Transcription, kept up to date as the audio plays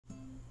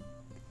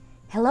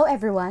Hello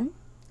everyone!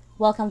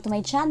 Welcome to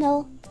my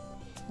channel.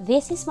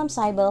 This is Ma'am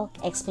Sybel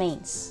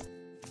Explains.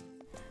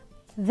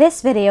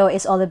 This video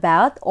is all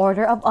about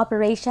Order of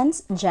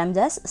Operations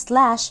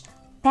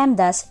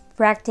GEMDAS/PEMDAS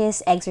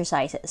practice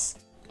exercises.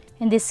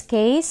 In this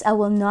case, I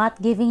will not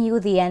giving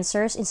you the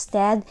answers.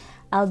 Instead,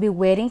 I'll be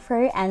waiting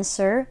for your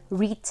answer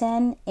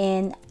written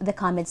in the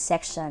comment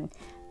section.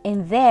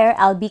 In there,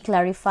 I'll be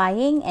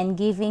clarifying and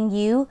giving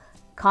you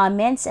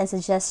comments and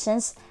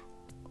suggestions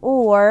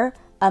or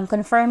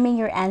confirming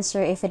your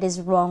answer if it is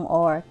wrong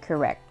or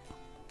correct.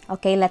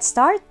 Okay, let's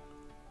start.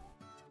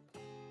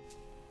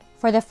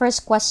 For the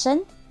first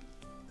question,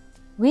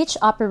 which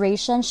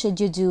operation should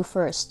you do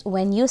first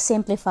when you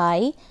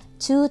simplify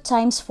 2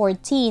 times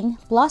 14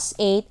 plus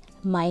 8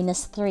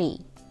 minus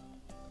 3?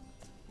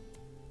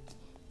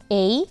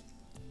 A.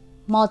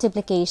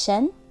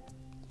 Multiplication.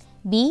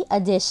 B.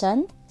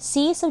 Addition.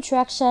 C.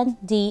 Subtraction.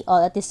 D.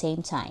 All at the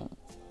same time.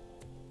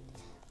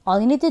 All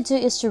you need to do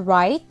is to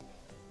write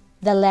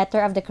the letter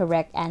of the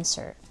correct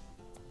answer.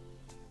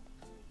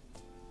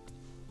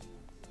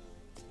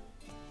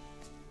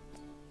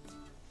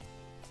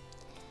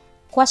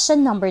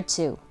 Question number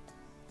 2.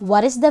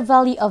 What is the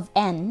value of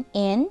n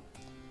in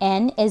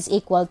n is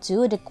equal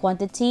to the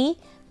quantity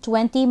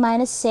 20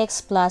 minus 6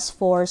 plus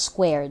 4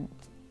 squared?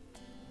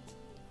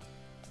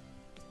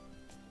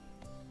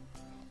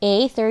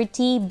 A.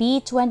 30,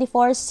 B.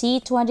 24, C.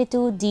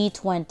 22, D.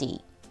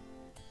 20.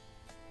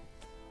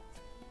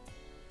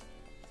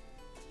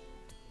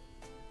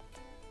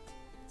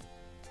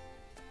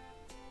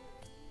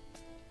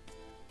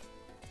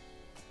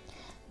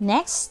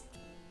 Next,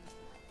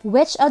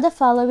 which of the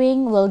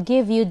following will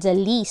give you the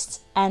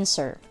least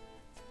answer?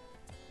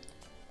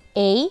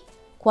 A.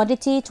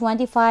 Quantity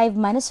 25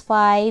 minus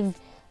 5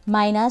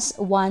 minus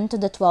 1 to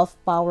the 12th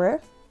power.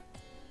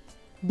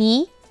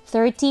 B.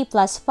 30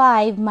 plus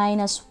 5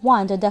 minus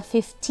 1 to the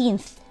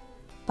 15th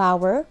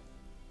power.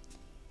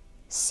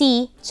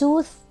 C.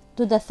 2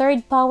 to the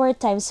 3rd power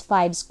times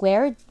 5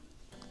 squared.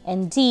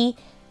 And D.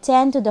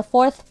 10 to the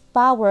 4th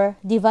power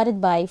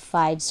divided by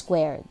 5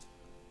 squared.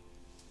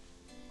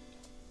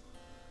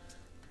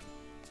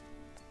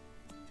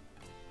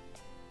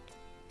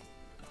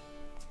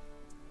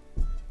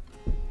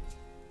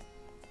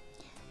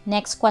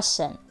 Next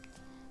question.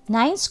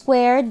 9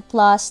 squared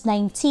plus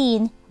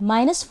 19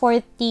 minus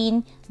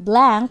 14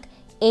 blank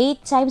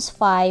 8 times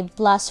 5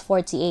 plus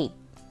 48.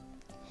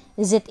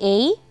 Is it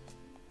A,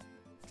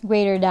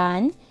 greater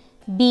than,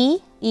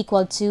 B,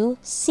 equal to,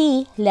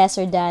 C,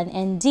 lesser than,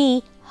 and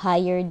D,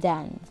 higher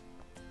than?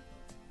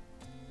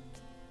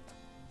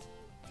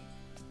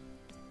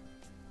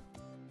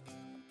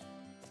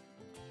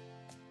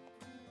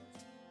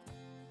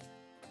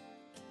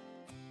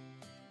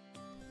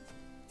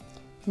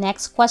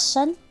 Next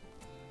question.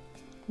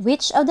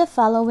 Which of the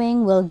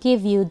following will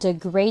give you the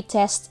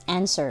greatest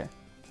answer?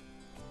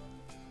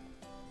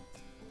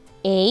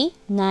 A.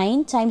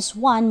 9 times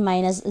 1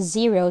 minus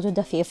 0 to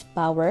the 5th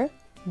power.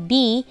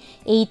 B.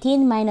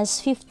 18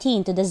 minus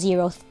 15 to the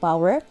 0th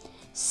power.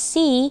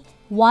 C.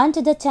 1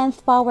 to the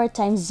 10th power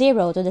times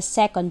 0 to the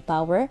 2nd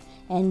power.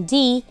 And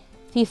D.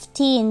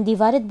 15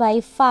 divided by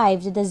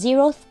 5 to the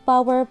 0th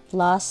power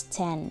plus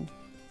 10.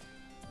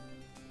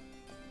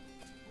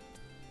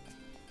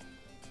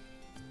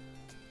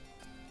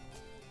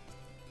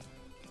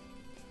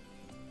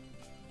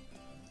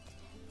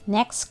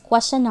 Next,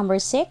 question number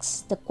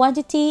 6. The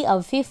quantity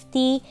of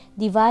 50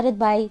 divided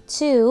by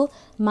 2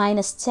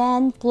 minus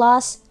 10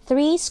 plus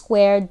 3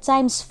 squared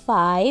times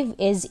 5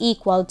 is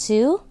equal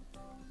to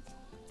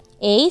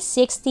A.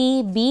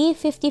 60, B.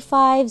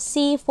 55,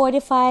 C.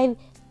 45,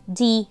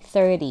 D.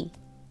 30.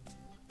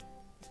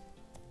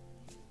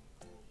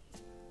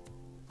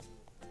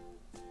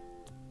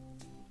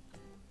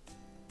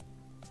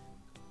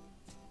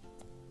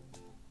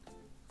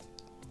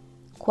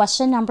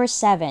 Question number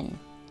 7.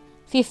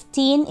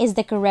 15 is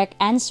the correct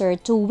answer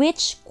to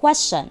which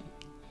question?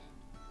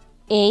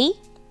 A.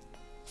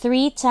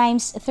 3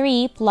 times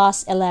 3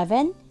 plus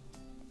 11.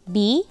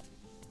 B.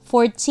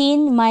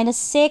 14 minus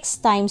 6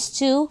 times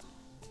 2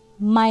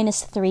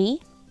 minus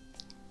 3.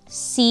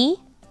 C.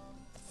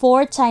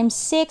 4 times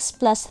 6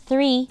 plus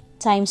 3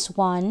 times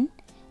 1.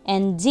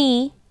 And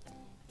D.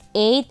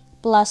 8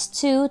 plus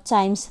 2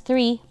 times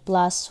 3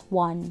 plus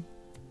 1.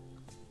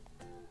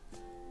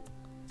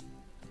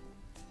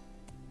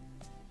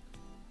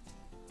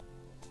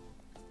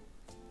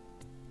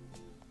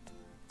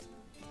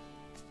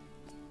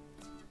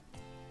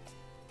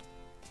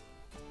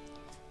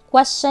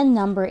 Question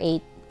number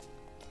 8.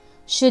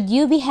 Should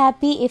you be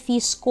happy if you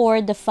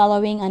scored the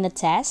following on a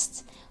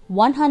test?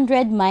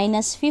 100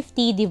 minus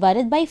 50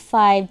 divided by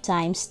 5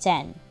 times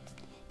 10.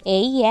 A.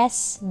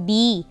 Yes.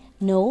 B.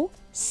 No.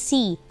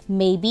 C.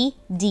 Maybe.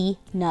 D.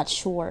 Not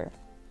sure.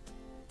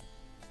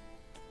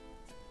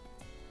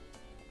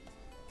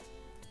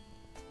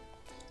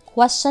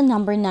 Question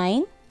number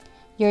 9.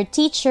 Your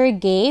teacher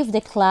gave the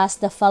class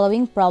the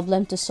following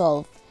problem to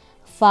solve.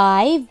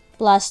 5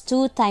 plus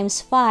 2 times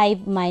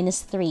 5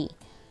 minus 3.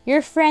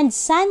 Your friend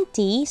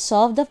Santi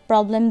solved the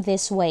problem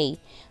this way.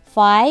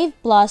 5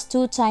 plus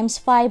 2 times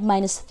 5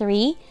 minus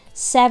 3,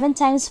 7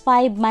 times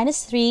 5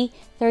 minus 3,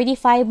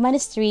 35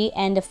 minus 3,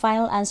 and the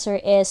final answer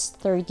is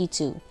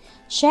 32.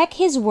 Check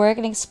his work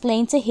and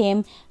explain to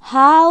him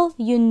how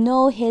you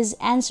know his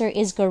answer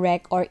is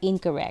correct or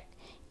incorrect.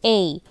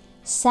 A.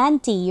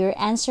 Santi, your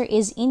answer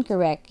is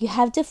incorrect. You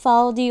have to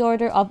follow the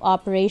order of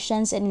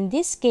operations, and in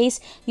this case,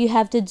 you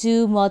have to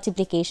do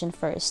multiplication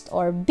first.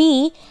 Or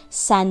B.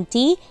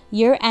 Santi,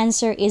 your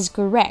answer is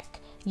correct.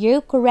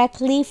 You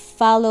correctly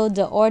follow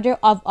the order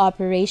of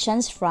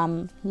operations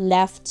from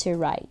left to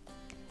right.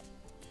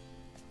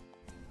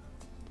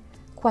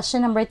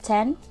 Question number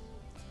 10.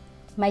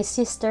 My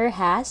sister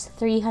has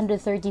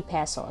 330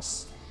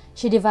 pesos.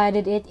 She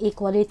divided it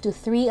equally to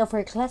 3 of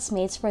her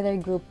classmates for their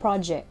group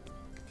project.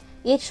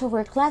 Each of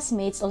her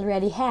classmates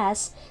already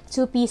has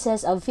 2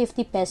 pieces of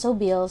 50 peso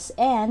bills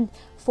and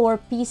 4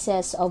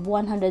 pieces of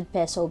 100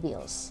 peso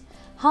bills.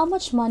 How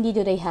much money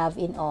do they have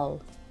in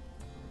all?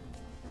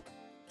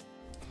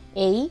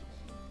 A.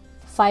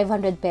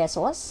 500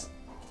 pesos.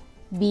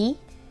 B.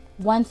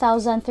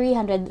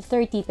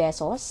 1,330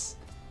 pesos.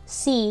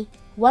 C.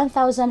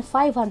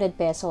 1,500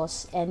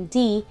 pesos. And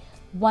D.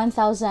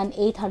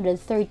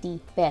 1,830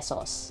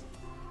 pesos.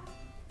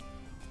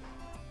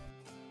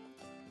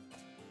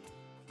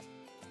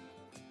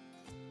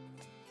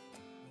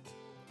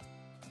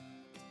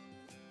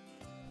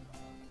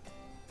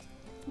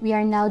 We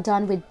are now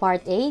done with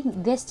part A.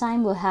 This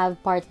time we'll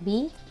have part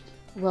B.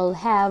 We'll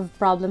have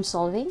problem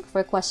solving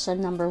for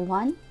question number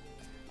 1.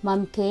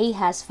 Mom K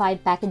has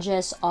 5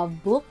 packages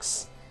of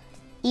books.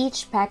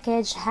 Each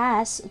package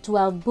has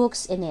 12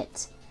 books in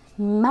it.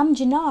 Mom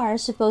Jinar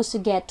is supposed to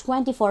get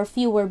 24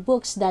 fewer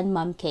books than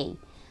Mom K.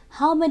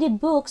 How many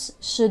books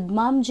should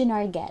Mom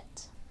Jinar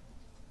get?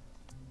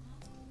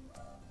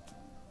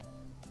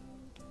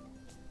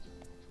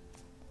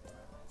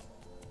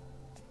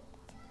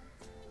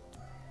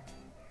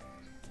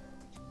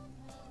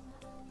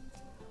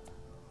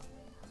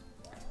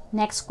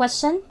 Next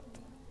question.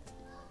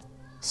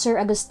 Sir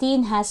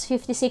Agustin has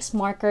 56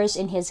 markers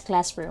in his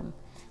classroom.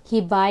 He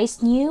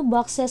buys new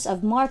boxes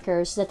of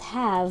markers that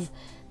have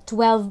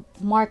 12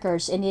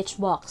 markers in each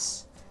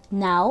box.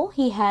 Now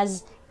he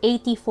has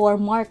 84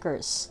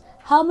 markers.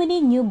 How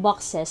many new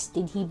boxes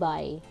did he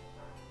buy?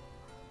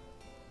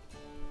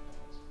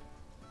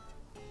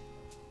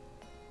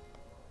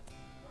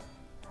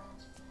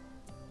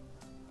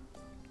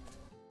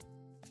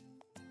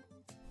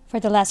 For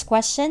the last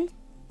question,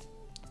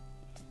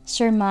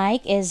 Sir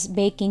Mike is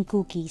baking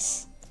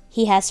cookies.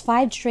 He has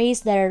 5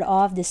 trays that are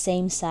of the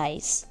same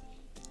size.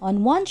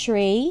 On one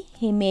tray,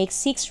 he makes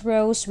 6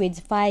 rows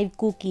with 5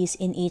 cookies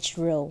in each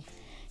row.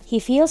 He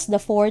fills the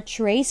 4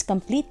 trays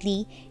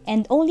completely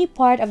and only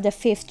part of the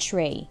 5th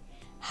tray.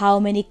 How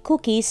many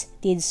cookies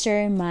did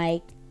Sir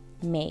Mike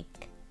make?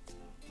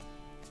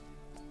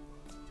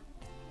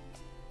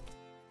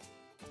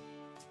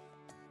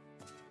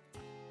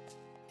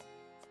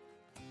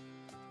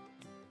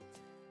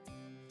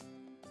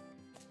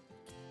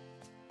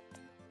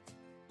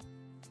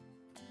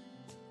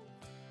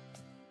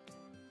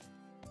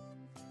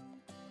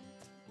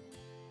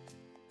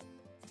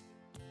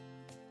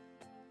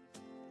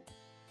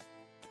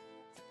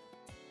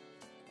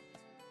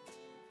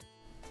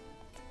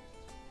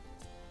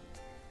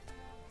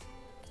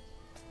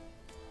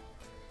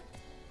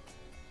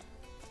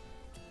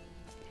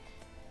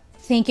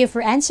 Thank you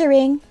for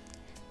answering.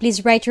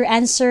 Please write your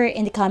answer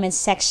in the comments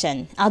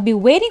section. I'll be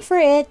waiting for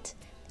it.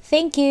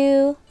 Thank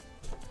you.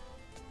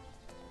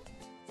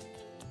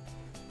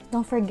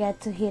 Don't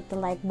forget to hit the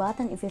like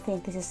button if you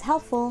think this is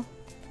helpful.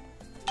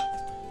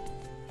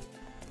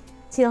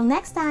 Till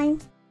next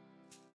time.